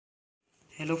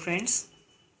Hello friends,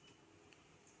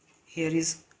 here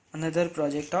is another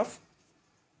project of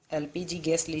L.P.G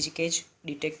gas leakage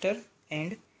detector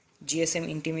and GSM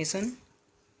intimation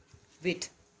with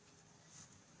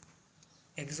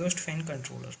exhaust fan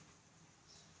controller.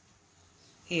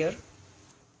 Here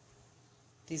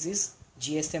this is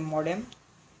GSM modem,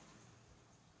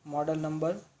 model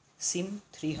number SIM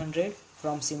 300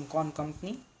 from Simcon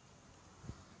company,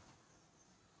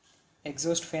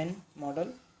 exhaust fan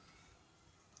model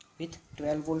with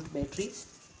 12 volt battery,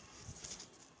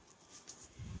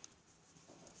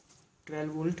 12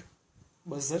 volt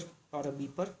buzzer or a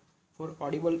beeper for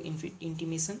audible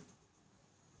intimation,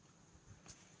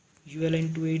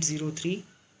 ULN 2803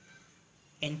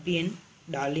 NPN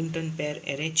Darlington pair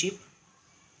array chip,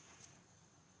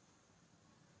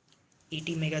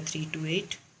 ET-MEGA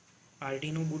 328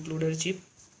 Arduino bootloader chip,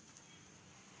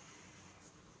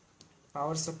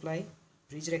 power supply,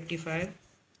 bridge rectifier,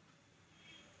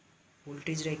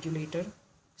 voltage regulator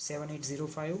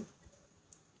 7805,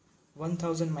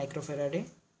 1000 microfarad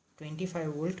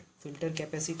 25 volt filter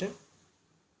capacitor,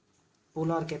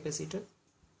 polar capacitor,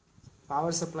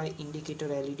 power supply indicator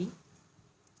LED,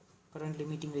 current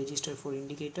limiting resistor for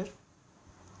indicator,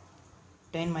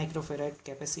 10 microfarad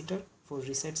capacitor for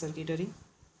reset circuitry,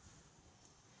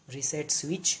 reset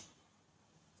switch,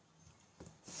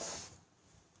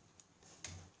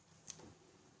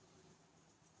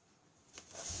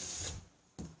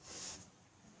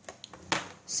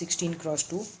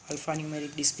 (16x2)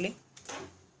 alphanumeric display.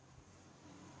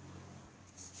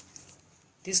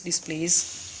 This display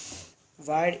is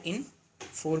wired in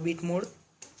 4-bit mode,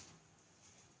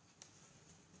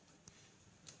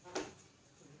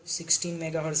 16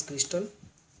 MHz crystal,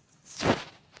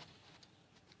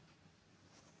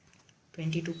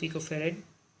 22 picofarad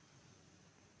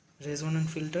resonant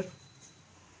filter,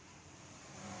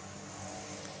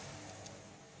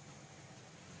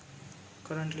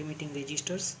 current limiting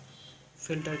resistors,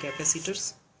 filter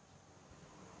capacitors,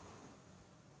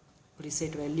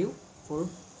 preset value for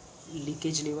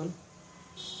leakage level,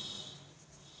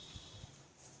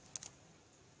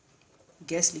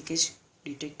 gas leakage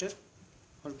detector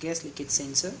or gas leakage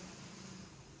sensor,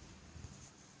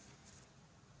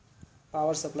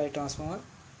 power supply transformer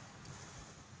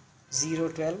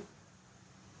 012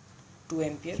 2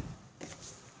 ampere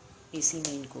AC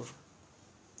main core,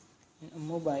 and a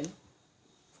mobile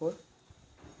for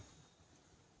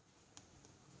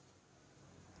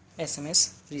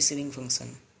SMS receiving function.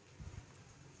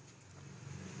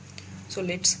 So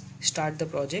let's start the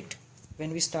project.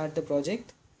 When we start the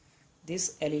project,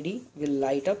 this LED will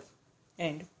light up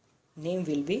and name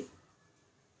will be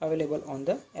available on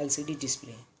the LCD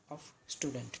display of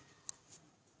student.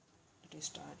 Let us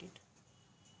start it.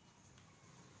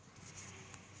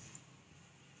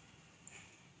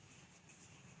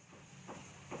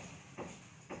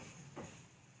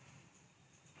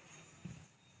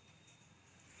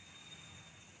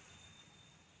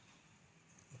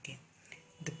 Okay,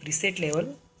 the preset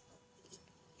level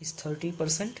is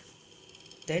 30%.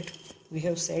 That we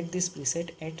have set this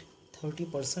preset at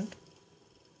 30%.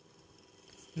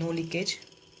 No leakage,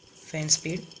 fan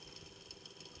speed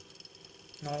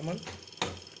normal,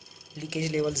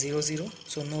 leakage level 00,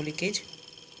 so no leakage.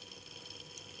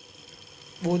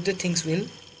 Both the things will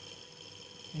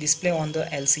display on the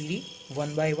LCD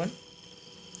one by one.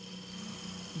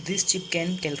 This chip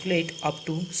can calculate up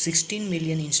to 16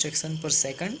 million instructions per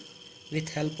second with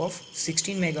help of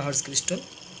 16 MHz crystal,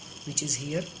 which is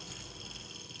here.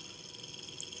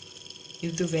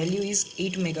 If the value is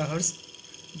 8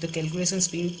 MHz, the calculation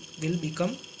speed will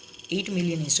become 8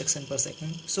 million instructions per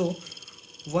second. So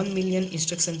 1 million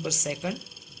instructions per second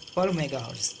per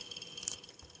megahertz.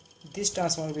 This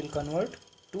transformer will convert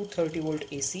 230 volt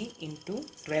AC into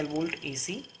 12 volt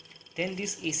AC. Then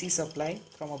this AC supply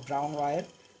from a brown wire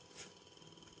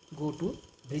go to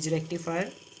bridge rectifier,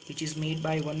 which is made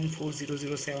by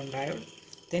 14007 diode.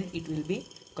 Then it will be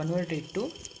converted to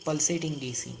pulsating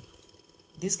DC.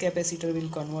 This capacitor will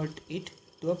convert it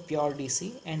to a pure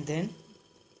DC, and then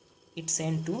it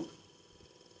sent to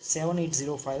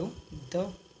 7805, the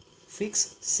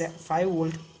fixed 5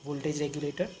 volt voltage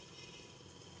regulator.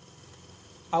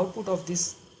 Output of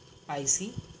this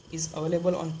IC is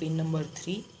available on pin number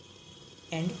 3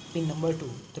 and pin number 2.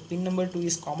 The pin number 2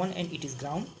 is common and it is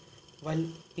ground, while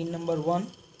pin number 1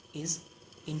 is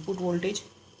input voltage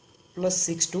plus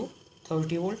 6 to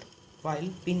 30 volt, while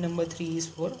pin number 3 is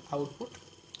for output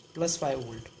plus 5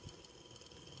 volt.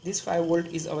 This 5 volt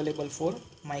is available for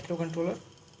microcontroller,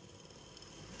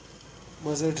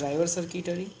 buzzer driver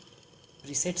circuitry,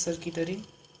 reset circuitry,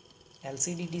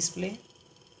 LCD display,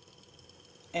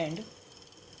 and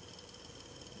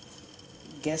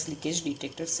gas leakage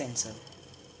detector sensor.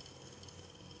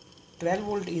 12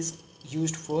 volt is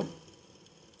used for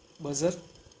buzzer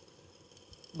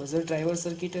driver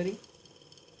circuitry,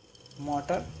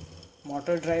 motor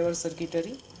driver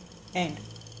circuitry, and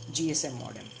GSM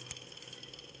modem.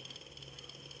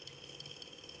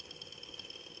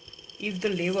 If the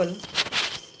level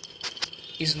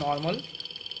is normal,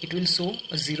 it will show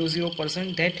a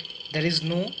 00% that there is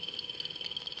no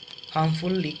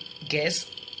harmful gas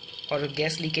or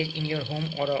gas leakage in your home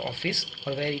or office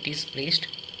or where it is placed.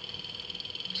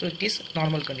 So it is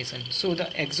normal condition. So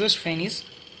the exhaust fan is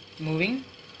moving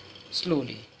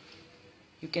slowly.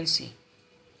 You can see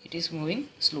it is moving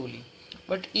slowly.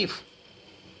 But if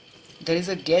there is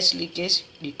a gas leakage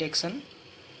detection,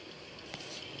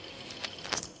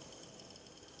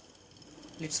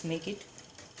 let's make it.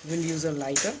 We'll use a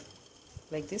lighter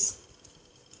like this.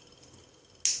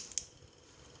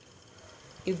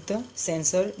 If the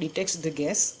sensor detects the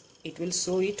gas, it will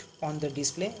show it on the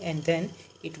display, and then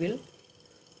it will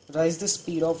raise the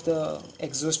speed of the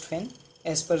exhaust fan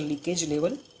as per leakage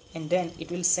level, and then it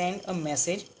will send a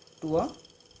message to a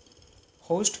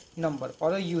host number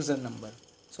or a user number.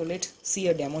 So let's see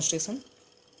a demonstration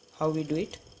how we do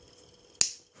it.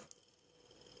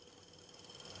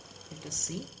 Let us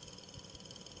see.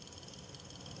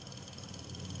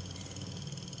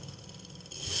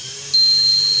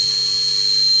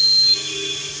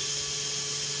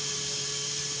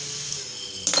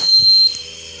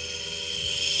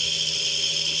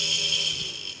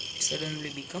 Suddenly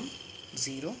become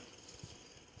 0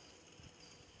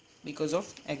 because of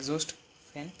exhaust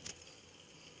fan.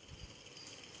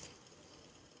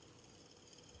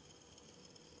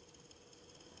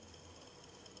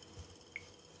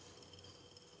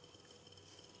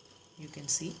 You can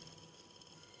see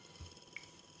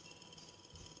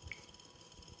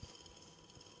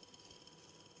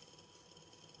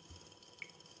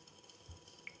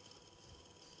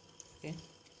okay.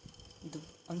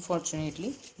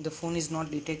 Unfortunately, the phone is not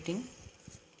detecting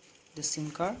the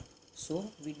SIM card,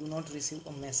 so we do not receive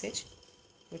a message,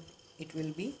 but it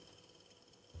will be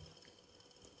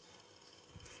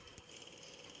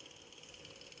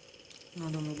now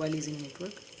the mobile is in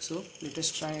network. So let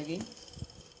us try again.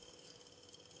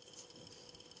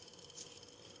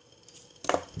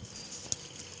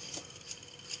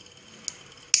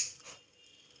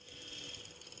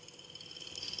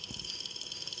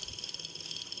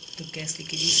 The gas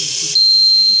leakage is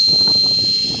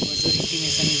 82%. Buzzer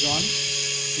intimation is on.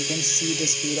 You can see the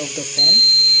speed of the fan,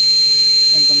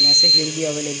 and the message will be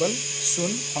available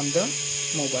soon on the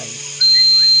mobile.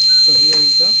 So here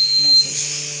is the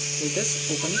message. Let us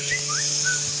open it.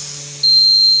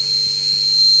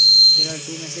 There are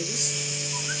two messages: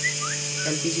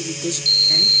 L.P.G leakage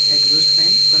and exhaust fan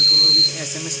controller with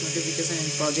SMS notification and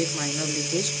project minor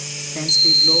leakage, fan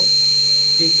speed low,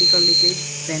 critical leakage,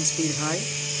 fan speed high,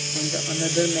 and the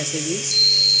another message is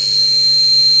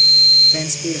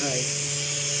fan speed high.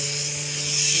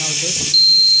 Now this is,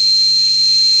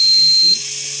 you can see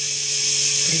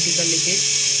critical leakage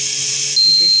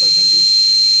percent is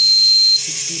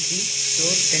 63. So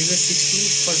there is a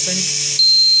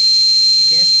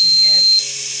 60% gas in air.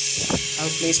 I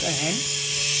have placed a hand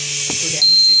to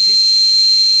demonstrate this.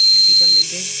 Critical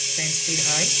leakage, fan speed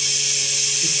high,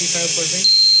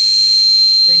 55%.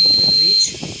 When it will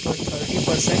reach to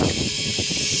 30%,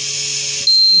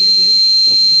 speed will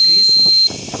decrease.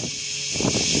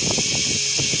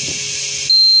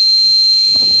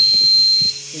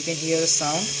 You can hear a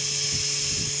sound.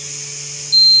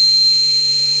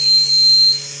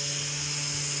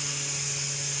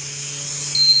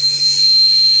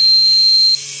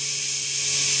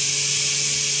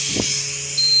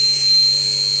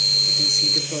 You can see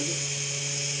the project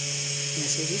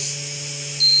messages.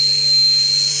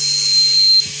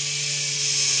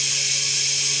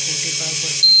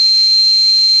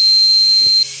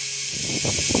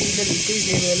 45%. If the leakage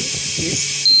level is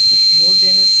more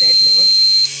than a set level,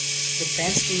 the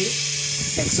fan speed,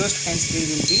 exhaust fan speed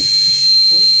will be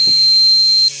full.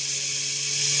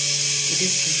 It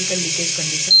is critical leakage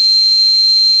condition.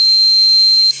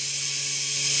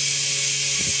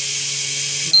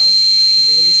 Now the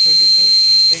level is 34.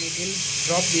 When it will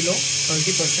drop below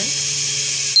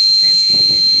 30%, the fan speed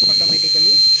will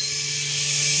automatically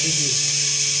reduce.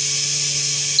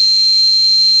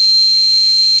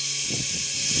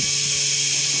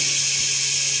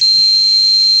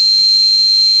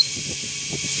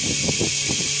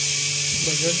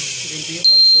 Buzzer will be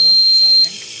also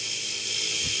silent.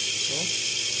 So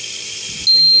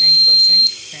 29%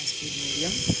 fan speed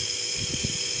medium.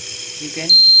 You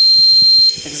can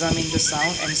examine the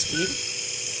sound and speed.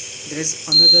 There is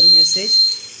another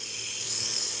message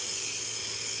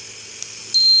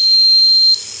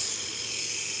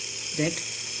that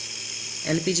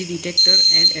LPG detector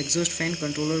and exhaust fan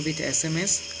controller with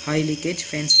SMS, high leakage,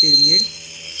 fan speed mid.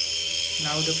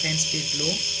 Now the fan speed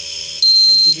low,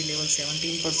 LPG level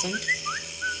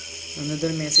 17%.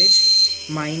 Another message,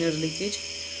 minor leakage,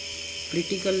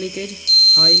 critical leakage,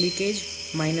 high leakage,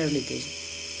 minor leakage.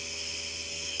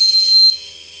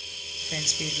 Fan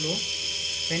speed low.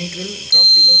 When it will drop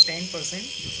below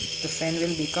 10%, the fan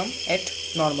will become at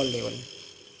normal level.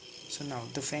 So now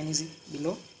the fan is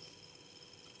below.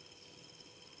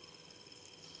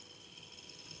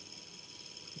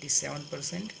 It is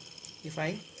 7%. If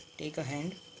I take a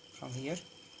hand from here,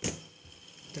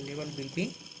 the level will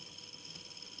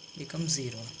become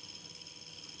 0.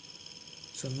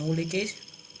 So no leakage,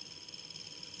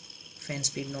 fan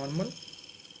speed normal.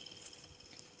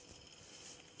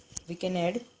 We can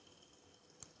add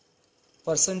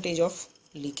percentage of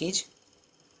leakage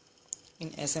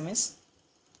in SMS.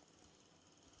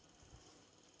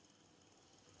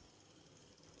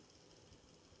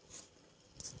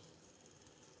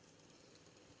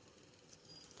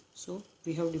 So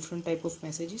we have different type of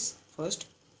messages. First,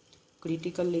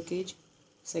 critical leakage.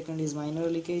 Second is minor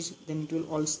leakage. Then it will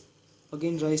also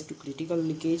again rise to critical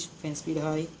leakage, fan speed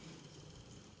high,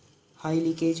 high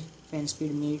leakage, fan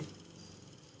speed mid.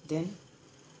 Then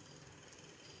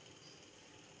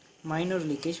minor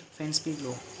leakage, fan speed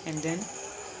low, and then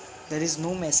there is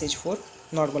no message for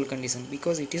normal condition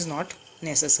because it is not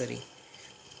necessary.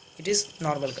 It is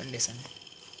normal condition.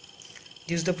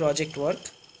 This is the project work.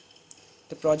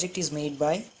 The project is made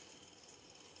by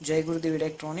Jai Gurudev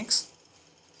Electronics,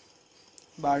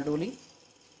 Bardoli.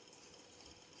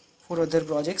 For other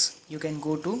projects, you can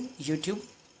go to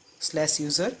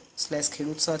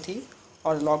YouTube/user/Khedut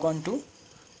or log on to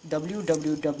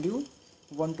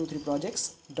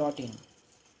www.123projects.in.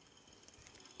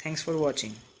 Thanks for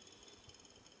watching.